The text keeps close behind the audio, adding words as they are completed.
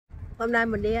Hôm nay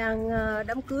mình đi ăn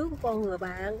đám cưới của con người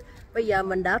bạn. Bây giờ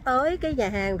mình đã tới cái nhà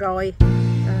hàng rồi.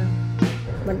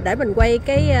 Để mình quay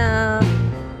cái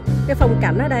phong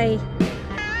cảnh ở đây.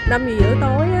 5 giờ rưỡi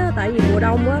tối á, tại vì mùa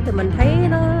đông á, thì mình thấy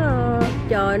nó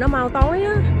trời nó mau tối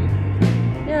á.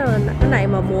 Cái này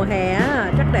mà mùa hè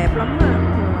á, chắc đẹp lắm á.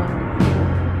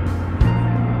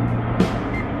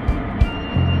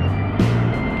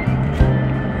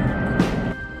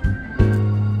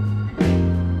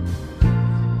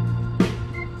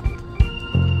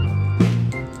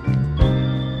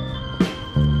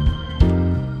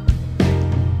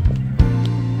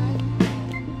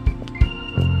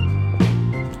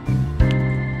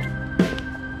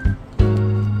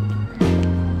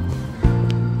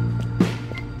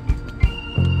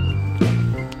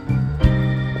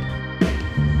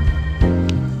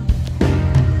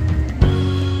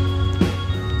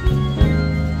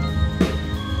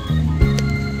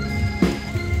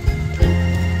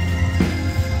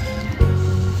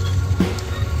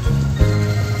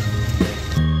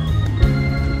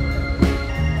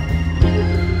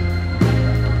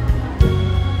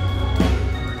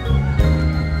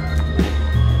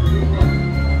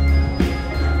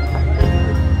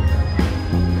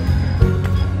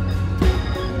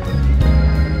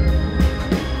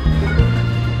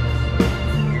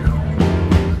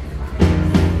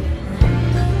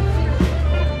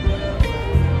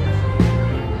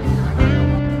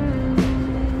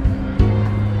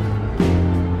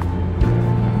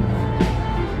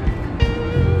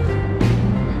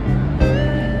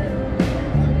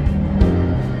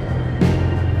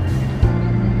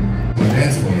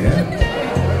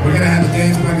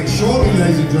 Shortly,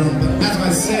 ladies and gentlemen, but as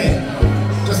I said,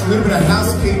 just a little bit of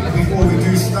housekeeping before we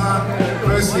do start.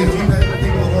 Firstly, a few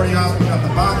people have already asked me about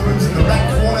the bathrooms in the back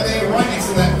corner there, right next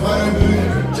to that photo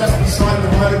booth. Just beside the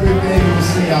photo booth there, you will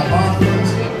see our bathrooms.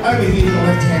 Over here to the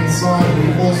left-hand side, we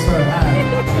also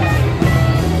have...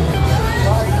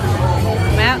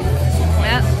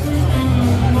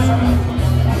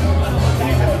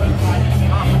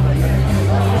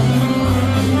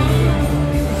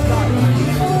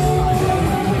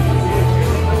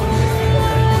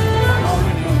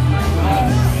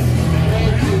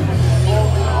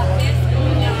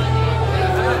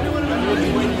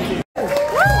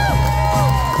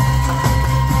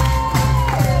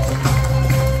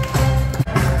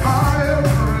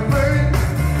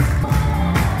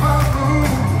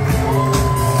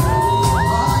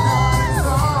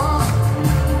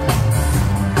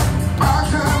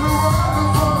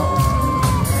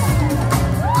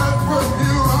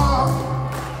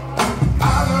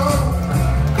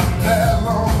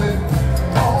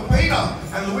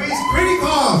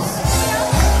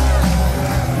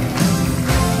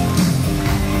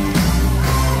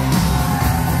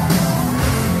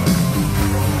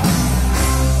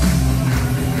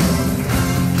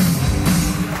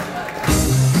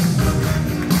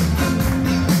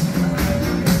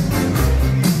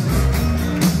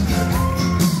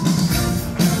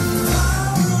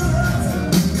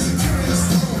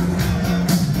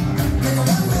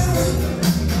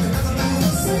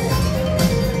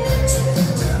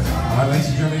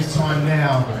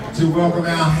 to welcome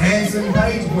our handsome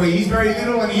page boy. He's very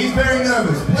little and he is very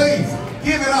nervous. Please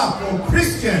give it up for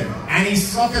Christian and his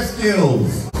soccer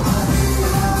skills.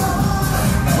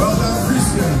 Well done,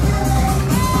 Christian.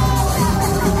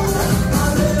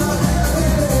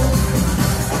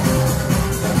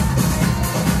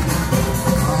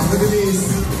 Oh, look at this.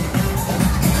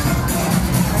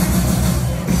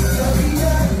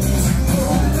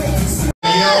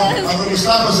 A little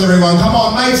stars, everyone. Come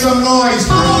on, make some noise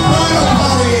for our bridal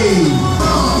party.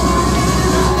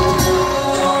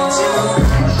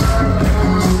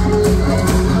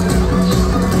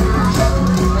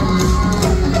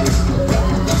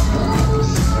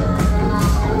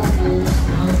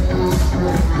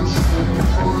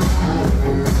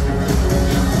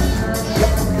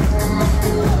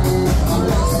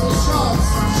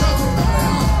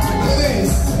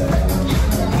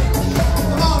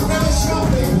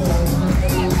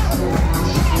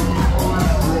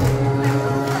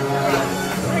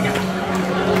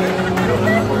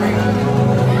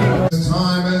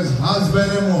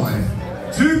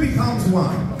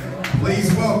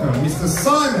 Please welcome Mr.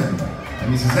 Simon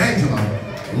and Mrs. Angela.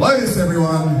 Lotus,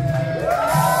 everyone.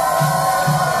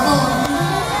 Come on.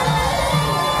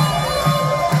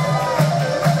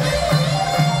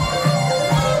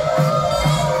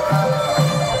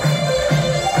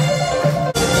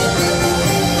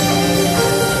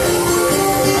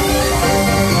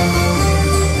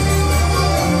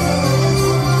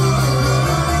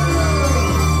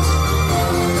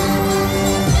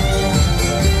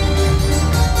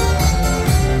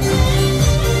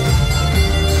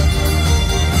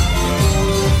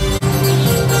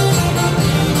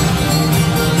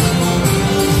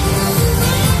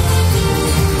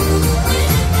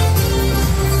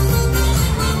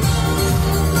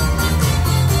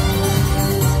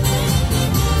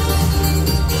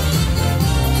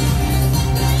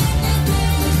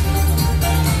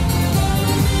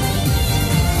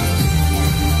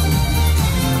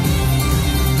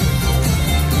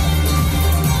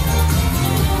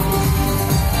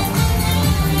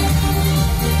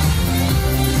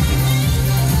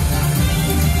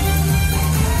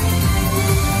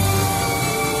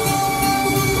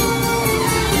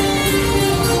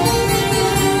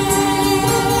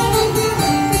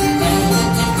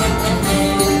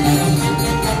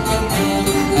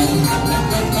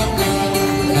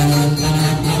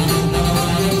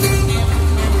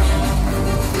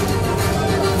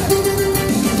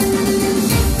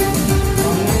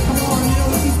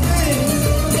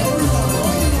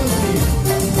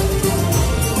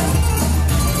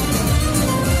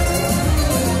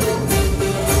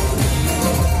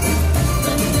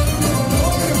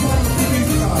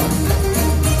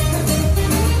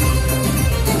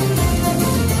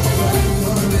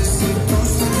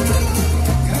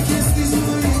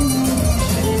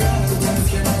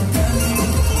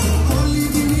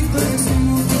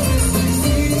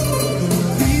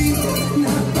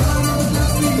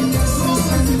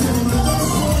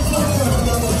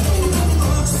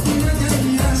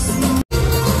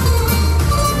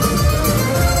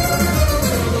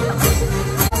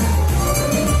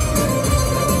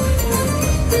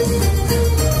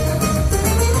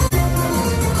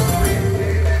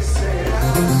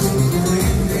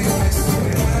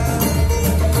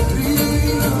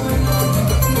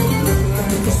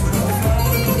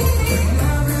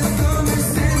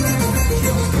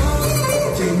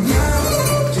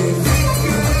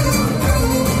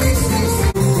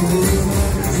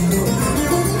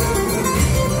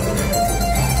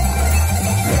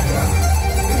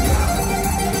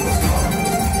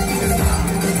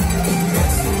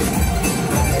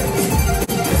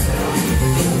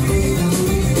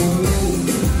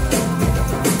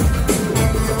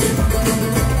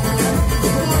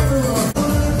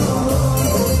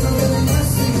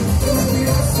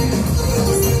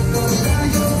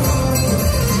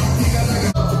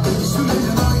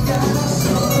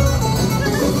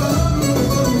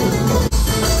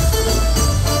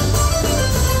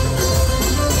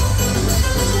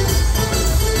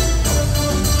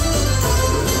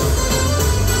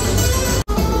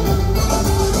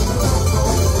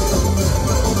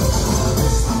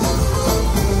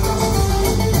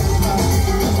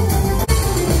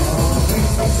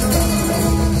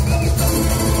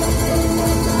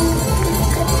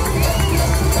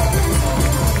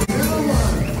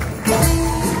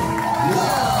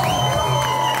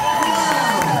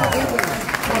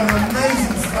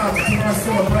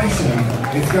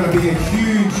 It's going to be a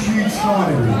huge, huge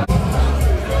night, everyone. 2,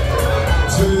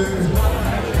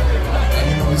 and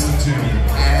you will listen to me.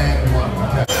 And 1.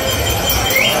 Okay.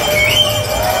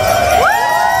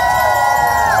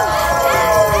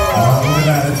 Oh, look at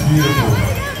that, it's beautiful.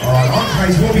 Alright,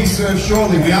 entrees will be served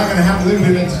shortly. We are going to have a little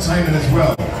bit of entertainment as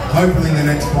well. Hopefully in the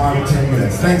next 5 or 10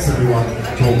 minutes. Thanks everyone.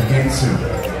 Talk again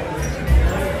soon.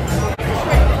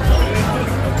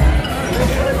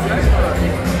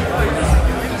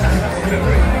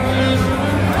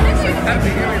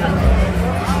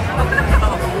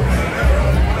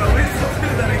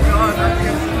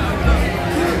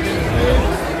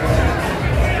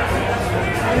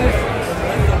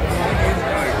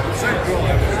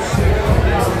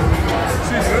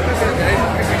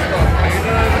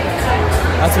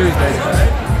 That's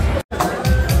Tuesday.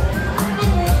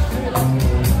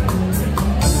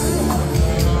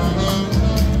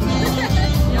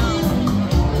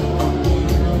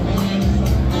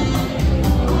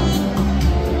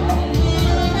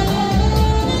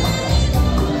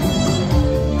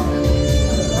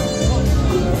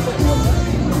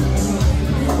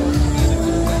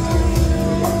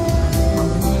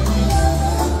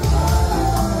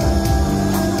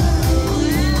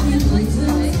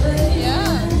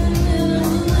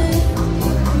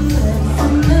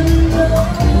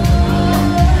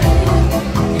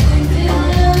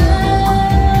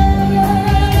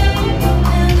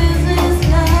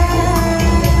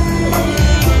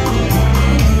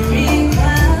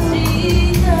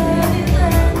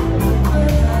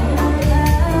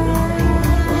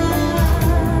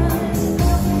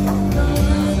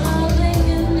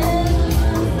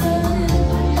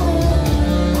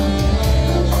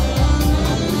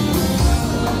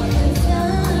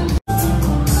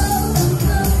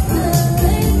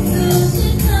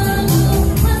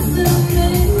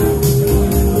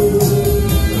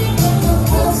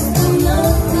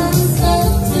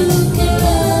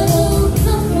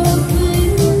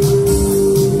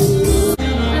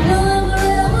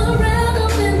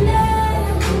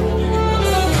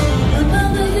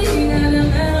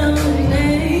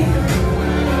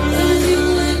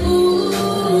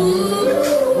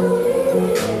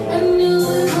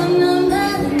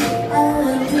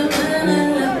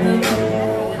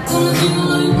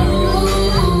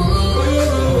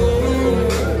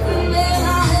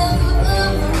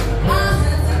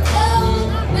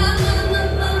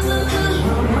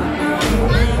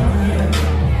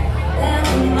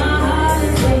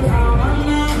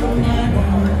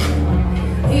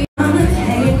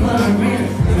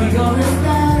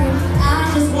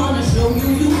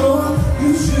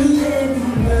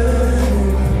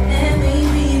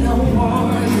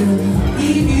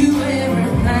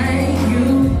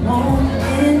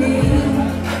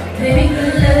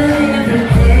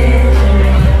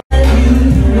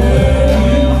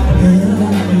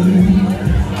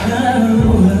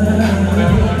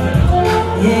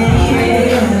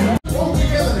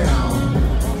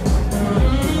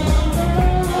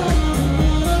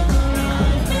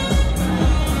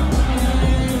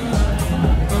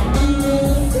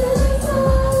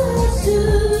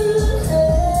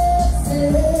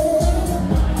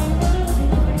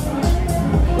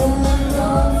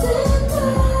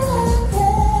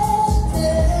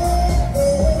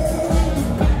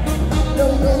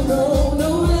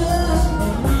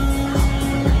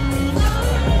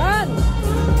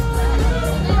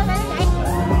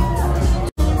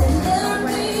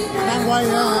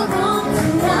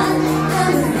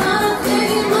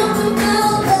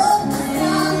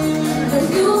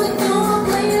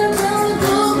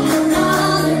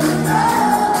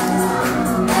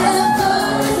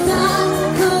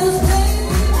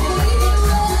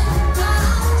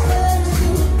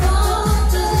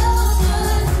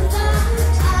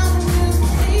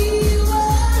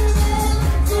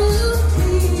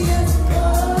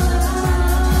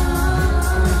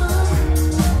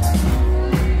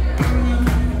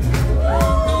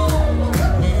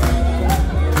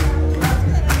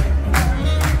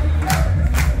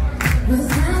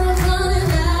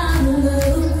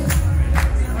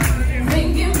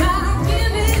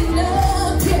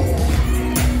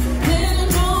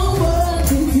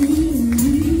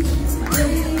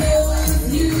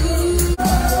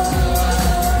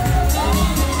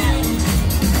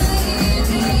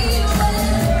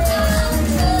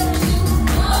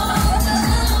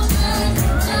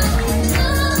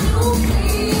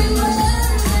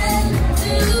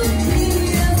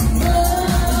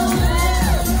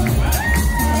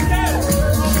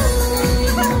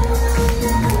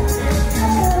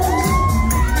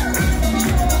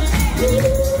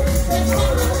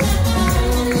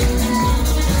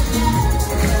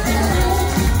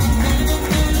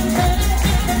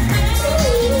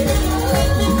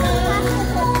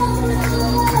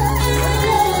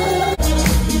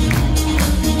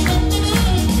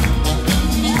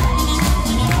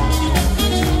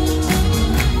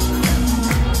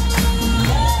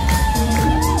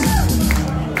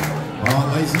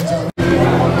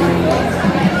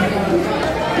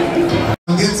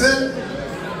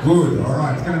 Good, all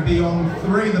right, it's going to be on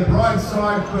 3, the bride's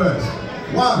side first.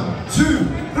 1, 2,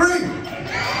 3.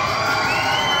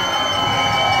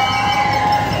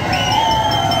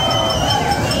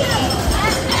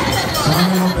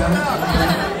 Simon, not bad.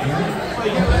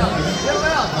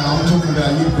 I'm talking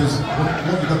about you because what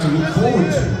you've got to look forward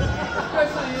to.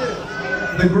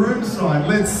 The groom side,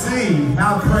 let's see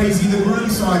how crazy the groom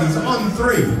side is. On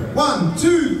 3, 1,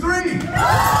 2, 3.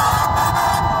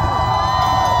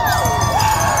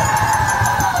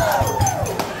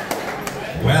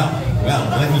 Well,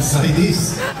 let me say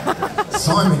this.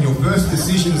 Simon, your first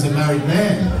decision as a married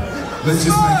man. Let's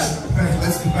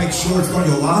make sure it's not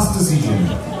your last decision.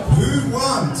 Who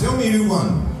won? Tell me who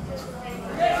won.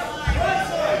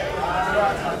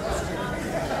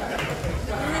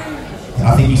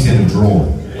 I think he said a draw.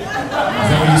 Is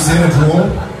that what you said, a draw?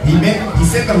 He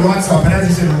said the right side, but as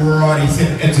he said right, he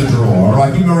said it's a draw. All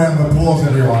right, give him a round of applause,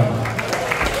 everyone.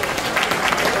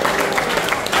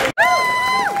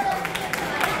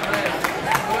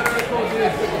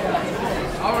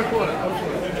 I'll record it.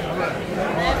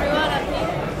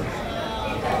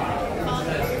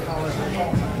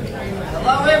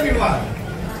 Hello everyone.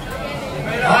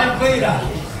 I'm Peter,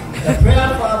 the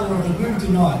proud father of the groom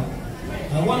tonight.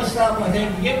 I want to start by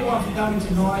thanking everyone for coming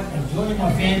tonight and joining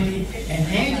my family and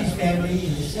Angie's family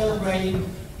in celebrating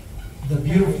the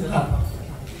beautiful couple.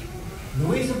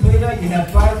 Louise and Peter, you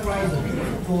have both raised a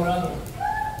beautiful daughter,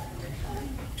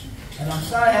 and I'm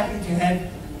so happy to have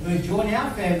her join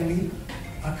our family.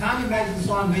 I can't imagine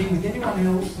Simon being with anyone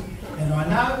else, and I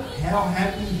know how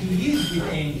happy he is with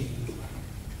Angie.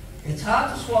 It's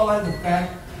hard to swallow the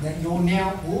fact that you're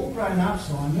now all grown up,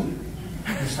 Simon.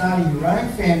 You're starting your own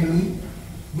family.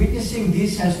 Witnessing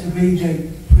this has to be the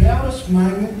proudest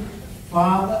moment a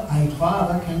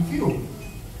father can feel.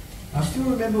 I still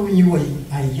remember when you were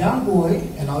a young boy,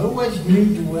 and I always knew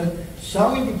you were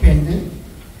so independent,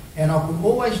 and I could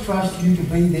always trust you to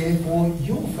be there for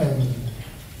your family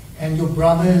and your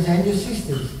brothers and your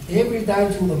sisters. Every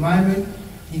day till the moment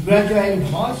he graduated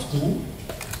high school,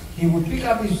 he would pick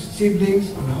up his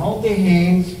siblings and hold their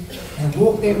hands and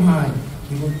walk them home.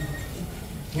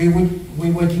 We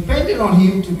were dependent on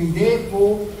him to be there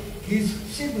for his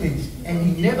siblings, and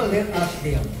he never let us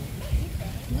down.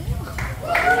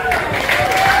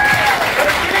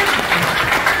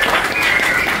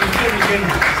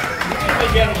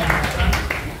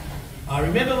 I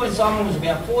remember when Simon was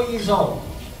about 4 years old,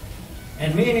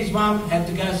 and me and his mum had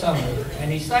to go somewhere,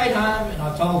 and he stayed home, and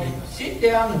I told him, sit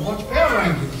down and watch Power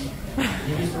Rangers.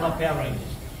 He used to love Power Rangers.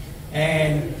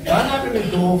 And don't open the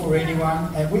door for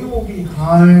anyone, and we will be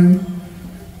home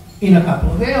in a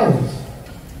couple of hours.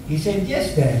 He said,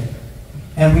 yes, Dad.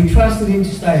 And we trusted him to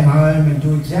stay home and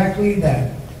do exactly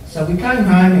that. So we came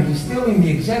home, and he's still in the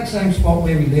exact same spot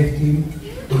where we left him.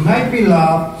 It made me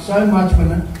laugh so much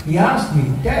when he asked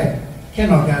me, Dad, can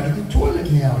I go to the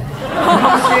toilet now? And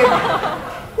I said,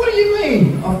 what do you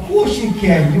mean? Of course you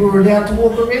can. You were allowed to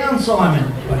walk around,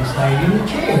 Simon. But he stayed in the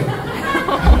chair.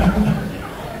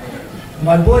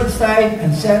 My boy stayed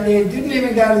and sat there, didn't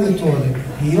even go to the toilet.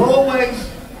 He always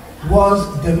was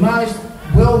the most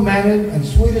well-mannered and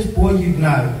sweetest boy you'd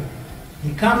know.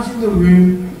 He comes in the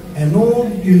room, and all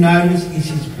you notice is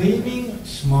his beaming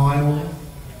smile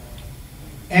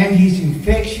and his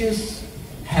infectious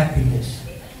happiness.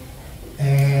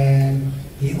 And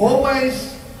he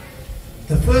always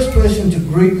the first person to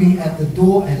greet me at the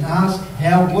door and ask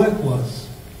how work was.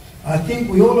 I think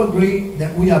we all agree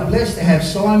that we are blessed to have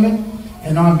Simon,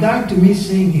 and I'm going to miss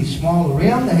seeing his smile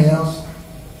around the house,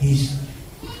 his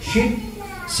shit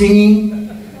singing,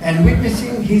 and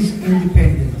witnessing his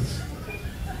independence.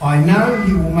 I know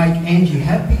he will make Angie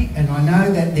happy, and I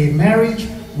know that their marriage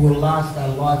will last a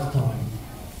lifetime.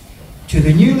 To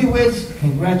the newlyweds,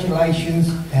 congratulations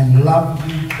and love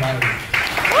you both.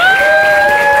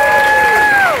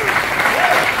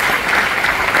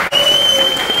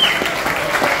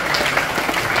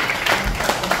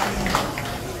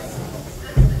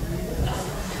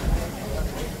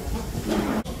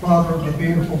 Father of the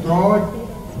beautiful bride,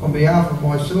 on behalf of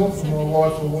myself and my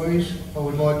wife Louise, I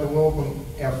would like to welcome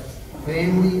our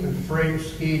family and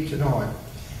friends here tonight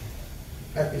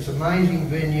at this amazing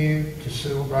venue to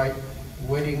celebrate the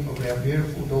wedding of our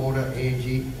beautiful daughter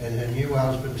Angie and her new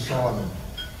husband Simon.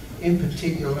 In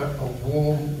particular, a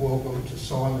warm welcome to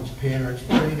Simon's parents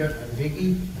Peter and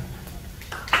Vicky.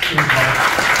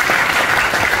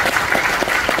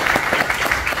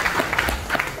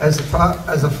 As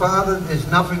a father, there's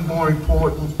nothing more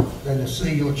important than to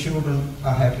see your children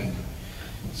are happy.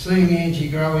 Seeing Angie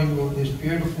grow into this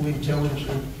beautiful,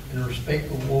 intelligent and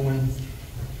respectful woman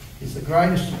is the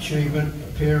greatest achievement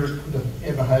a parent could have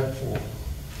ever hoped for.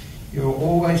 You're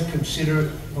always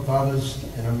considerate of others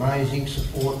and amazing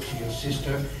support to your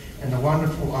sister and the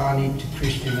wonderful auntie to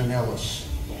Christian and Alice,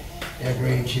 our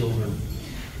grandchildren.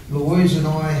 Louise and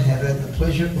I have had the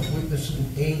pleasure of witnessing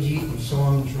Angie and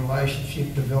Simon's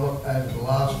relationship develop over the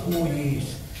last 4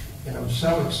 years, and I'm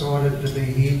so excited to be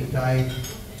here today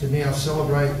to now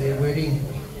celebrate their wedding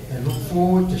and look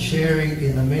forward to sharing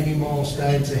in the many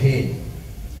milestones ahead.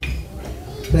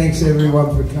 Thanks everyone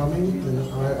for coming, and I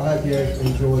hope you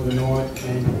enjoy the night.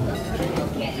 And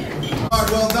Right,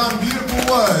 well done, beautiful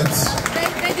words.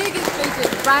 They do give speeches,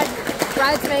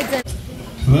 bridesmaids and...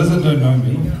 For those that don't know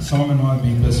me, Simon and I have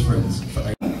been best friends for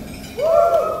 8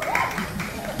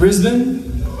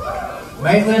 Brisbane,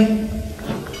 Maitland,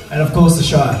 and of course the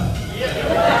Shire.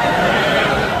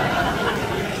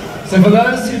 So for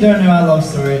those who don't know our love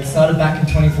story, it started back in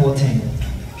 2014.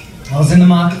 I was in the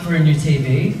market for a new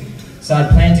TV, so I'd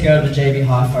planned to go to JB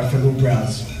Hi-Fi for a little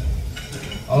browse.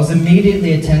 I was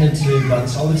immediately attended to by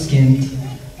this olive-skinned,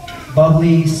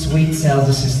 bubbly, sweet sales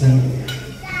assistant.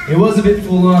 It was a bit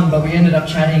full on, but we ended up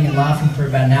chatting and laughing for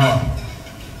about an hour.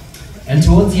 And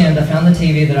towards the end, I found the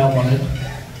TV that I wanted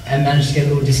and managed to get a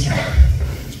little discount.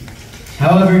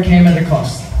 However, it came at a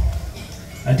cost.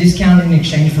 A discount in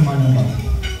exchange for my number.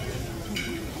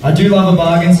 I do love a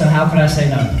bargain, so how could I say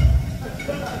no?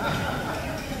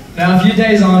 Now, a few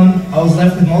days on, I was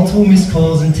left with multiple missed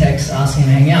calls and texts asking to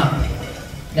hang out.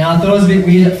 Now, I thought it was a bit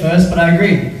weird at first, but I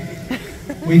agreed.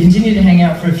 We continued to hang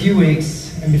out for a few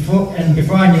weeks, and before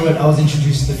I knew it, I was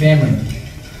introduced to the family.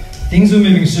 Things were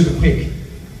moving super quick.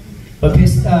 But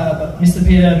Mr.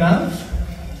 Peter Mav,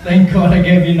 thank God I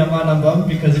gave you my number,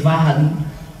 because if I hadn't,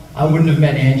 I wouldn't have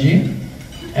met Angie,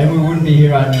 and we wouldn't be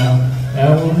here right now. And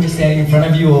I wouldn't be standing in front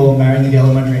of you all marrying the girl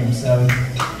of my dreams. So,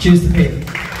 cheers to Pete.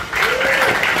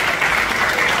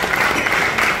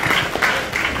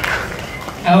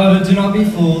 However, do not be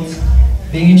fooled.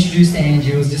 Being introduced to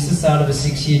Angie was just the start of a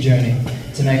 6-year journey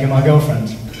to make her my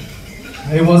girlfriend.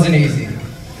 It wasn't easy.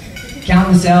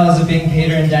 Countless hours of being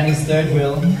Peter and Danny's third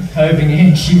wheel, hoping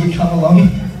Angie would come along.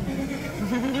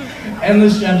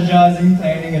 Endless strategizing,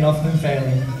 planning, and often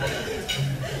failing.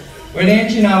 When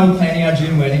Angie and I were planning our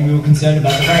June wedding, we were concerned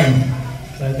about the rain.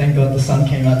 So thank God the sun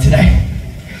came out today.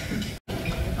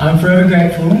 I'm forever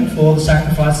grateful for all the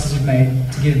sacrifices you've made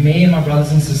to give me and my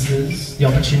brothers and sisters the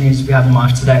opportunities we have in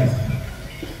life today.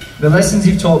 The lessons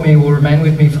you've taught me will remain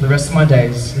with me for the rest of my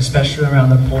days, especially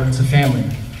around the importance of family.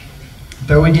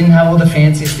 Though we didn't have all the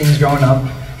fanciest things growing up,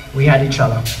 we had each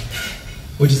other,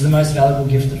 which is the most valuable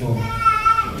gift of all.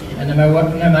 And no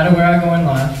matter where I go in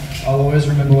life, I'll always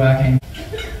remember where I came from.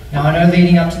 Now I know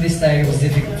leading up to this day was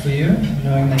difficult for you,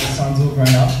 knowing that your sons all grown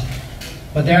up,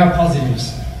 but there are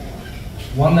positives.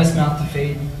 One less mouth to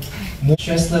feed, more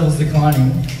stress levels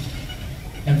declining,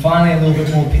 and finally a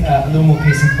little more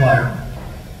peace and quiet.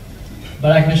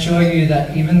 But I can assure you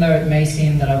that even though it may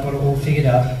seem that I've got it all figured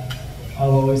out,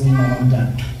 I'll always need my mum and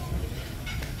dad.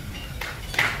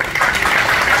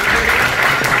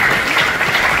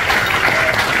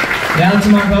 Now to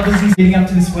my brothers and leading up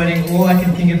to this wedding, all I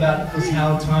can think about is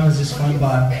how time has just flown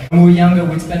by. When we were younger,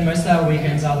 we'd spend most of our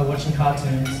weekends either watching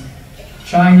cartoons,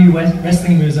 trying new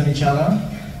wrestling moves on each other,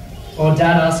 or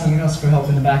Dad asking us for help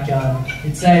in the backyard.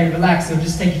 He'd say, relax, it'll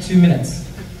just take you 2 minutes.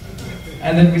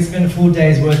 And then we'd spend a full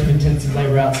day's worth of intensive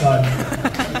labour outside.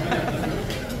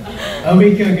 A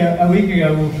week ago, we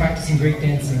were practicing Greek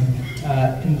dancing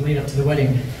in the lead up to the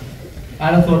wedding. I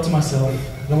had a thought to myself,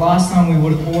 the last time we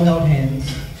would have all held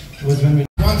hands was when we...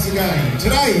 Once again,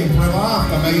 today and forever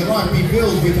after, may your life be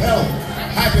filled with health,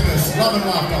 happiness, love and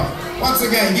laughter. Once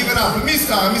again, give it up for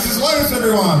Mr. and Mrs. Lotus,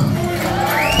 everyone.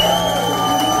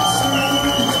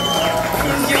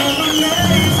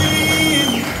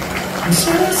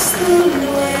 Just the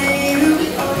way you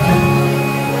are.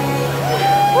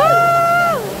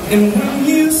 And when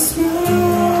you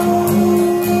smile,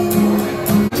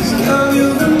 just know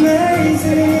you're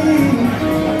amazing.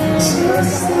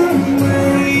 Just the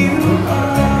way you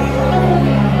are.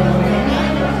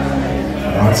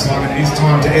 Alright, Simon, it is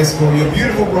time to escort your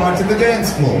beautiful bride to the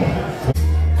dance floor.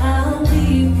 I'll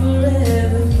be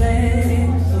forever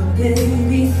thankful,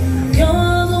 baby.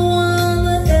 You're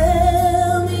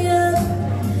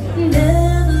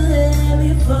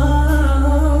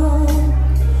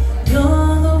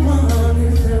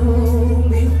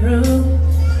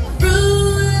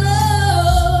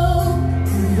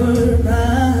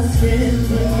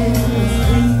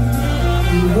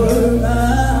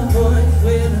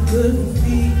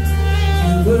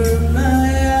you were my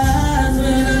eyes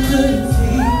when I couldn't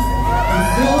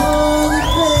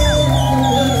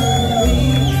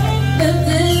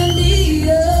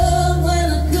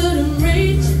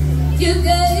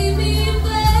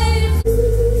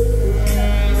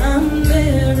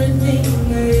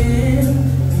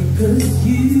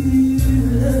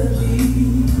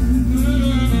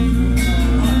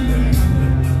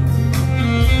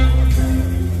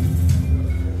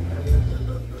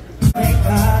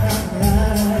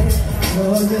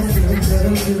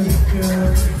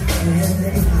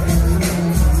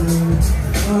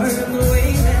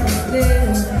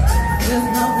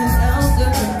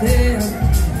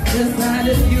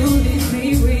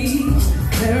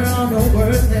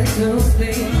to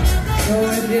sleep. So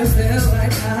if you feel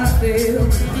like I feel,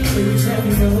 please let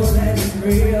me know that it's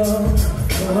real.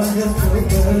 Boy, just so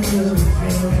good to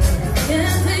feel.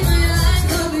 Can't take my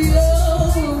eyes off you.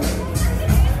 Oh,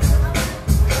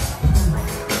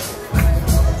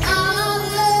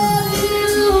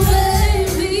 pretty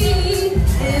baby.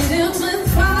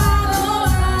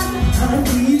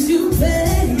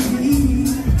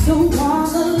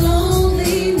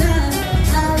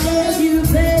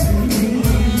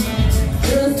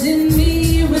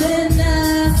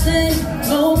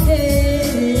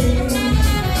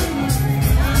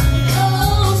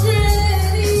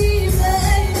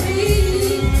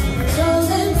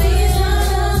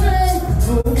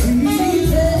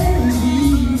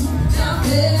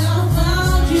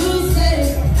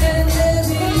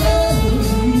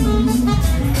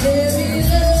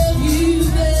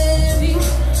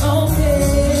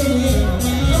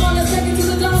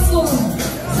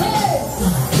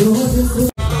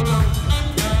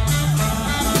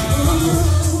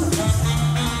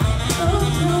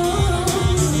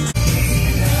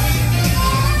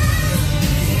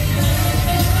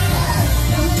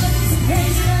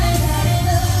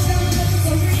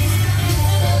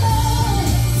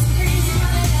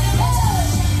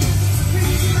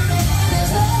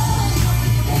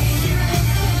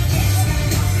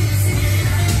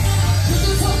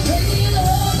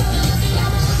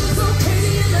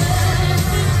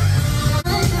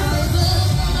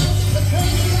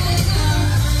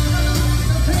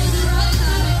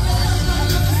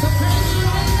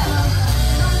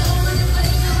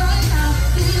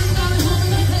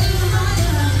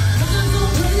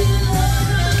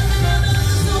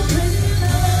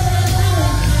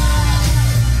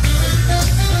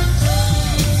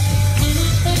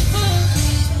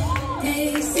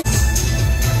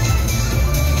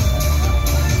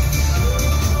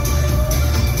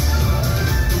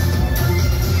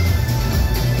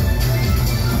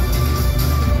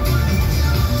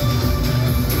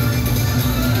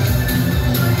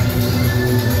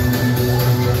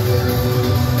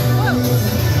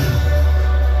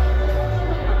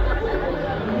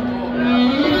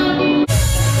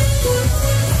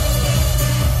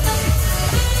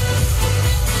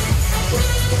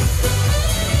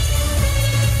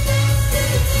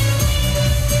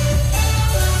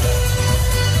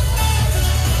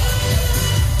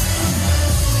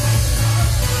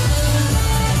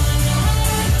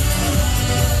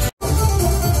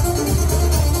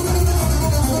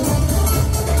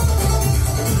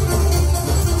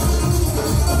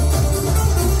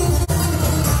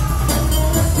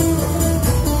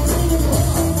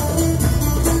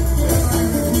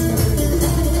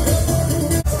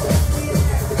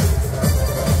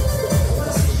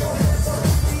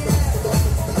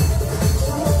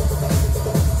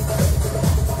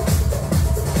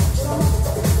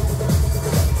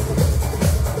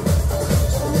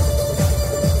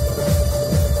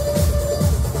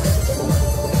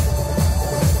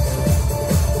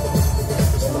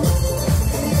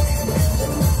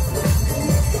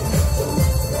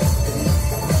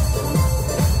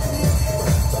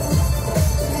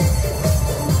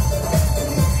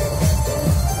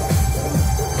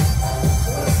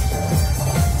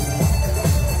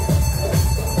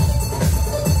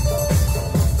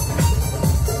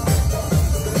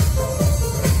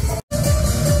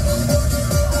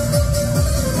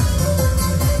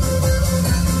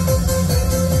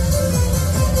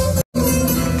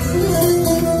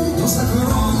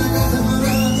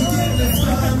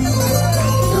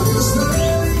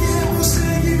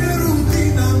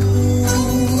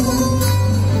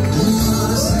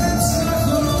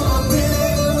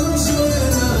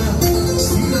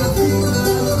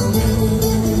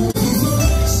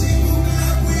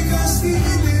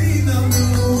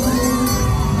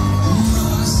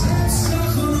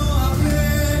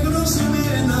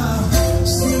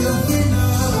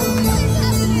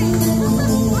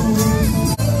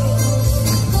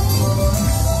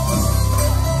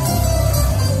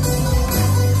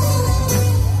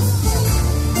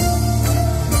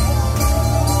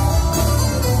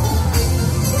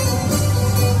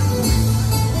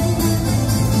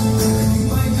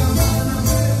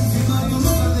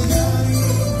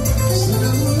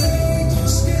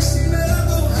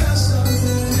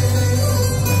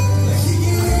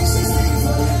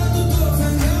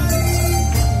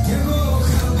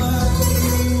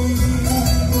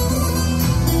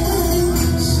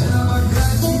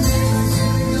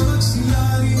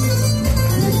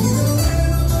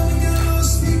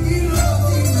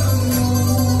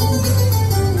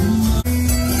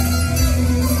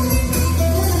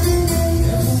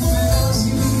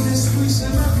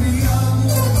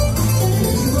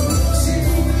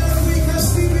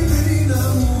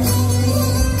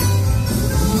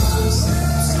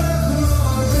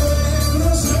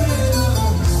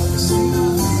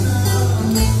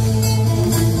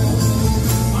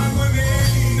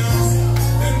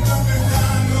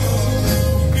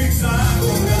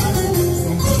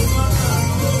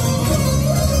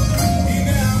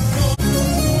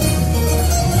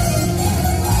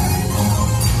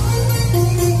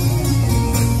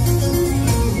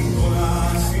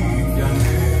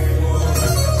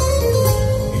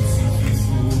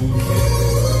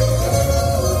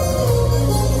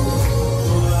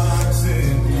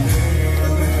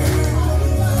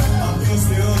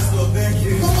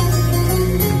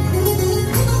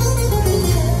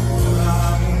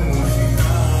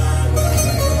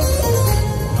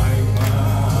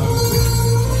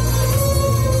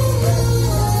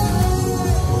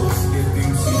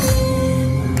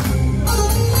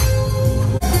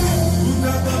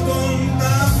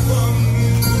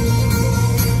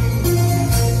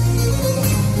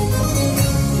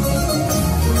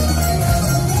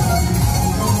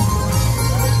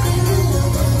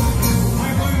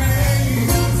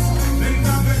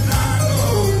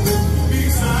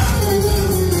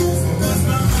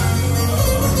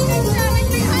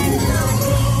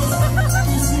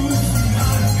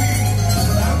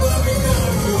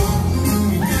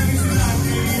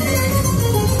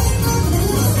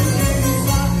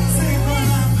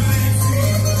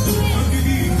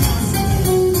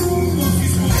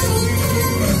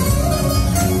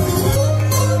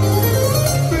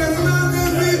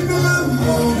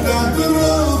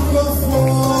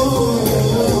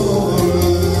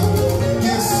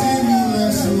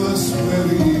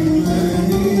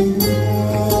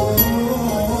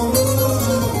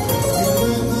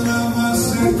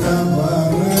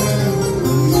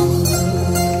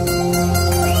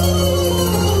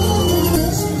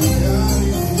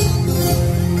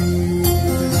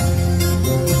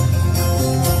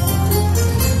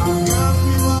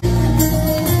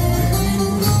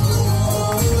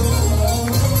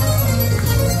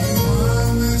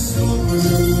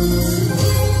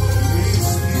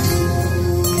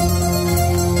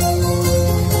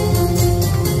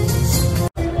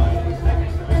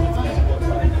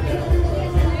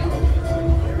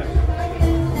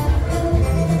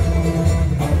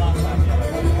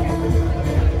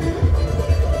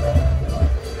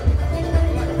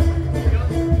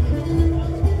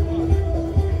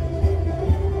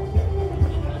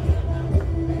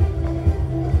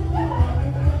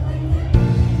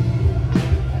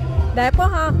 Đẹp quá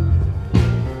ha.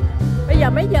 Bây giờ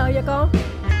mấy giờ vậy con?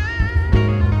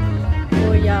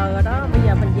 10 giờ rồi đó, bây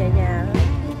giờ mình về nhà.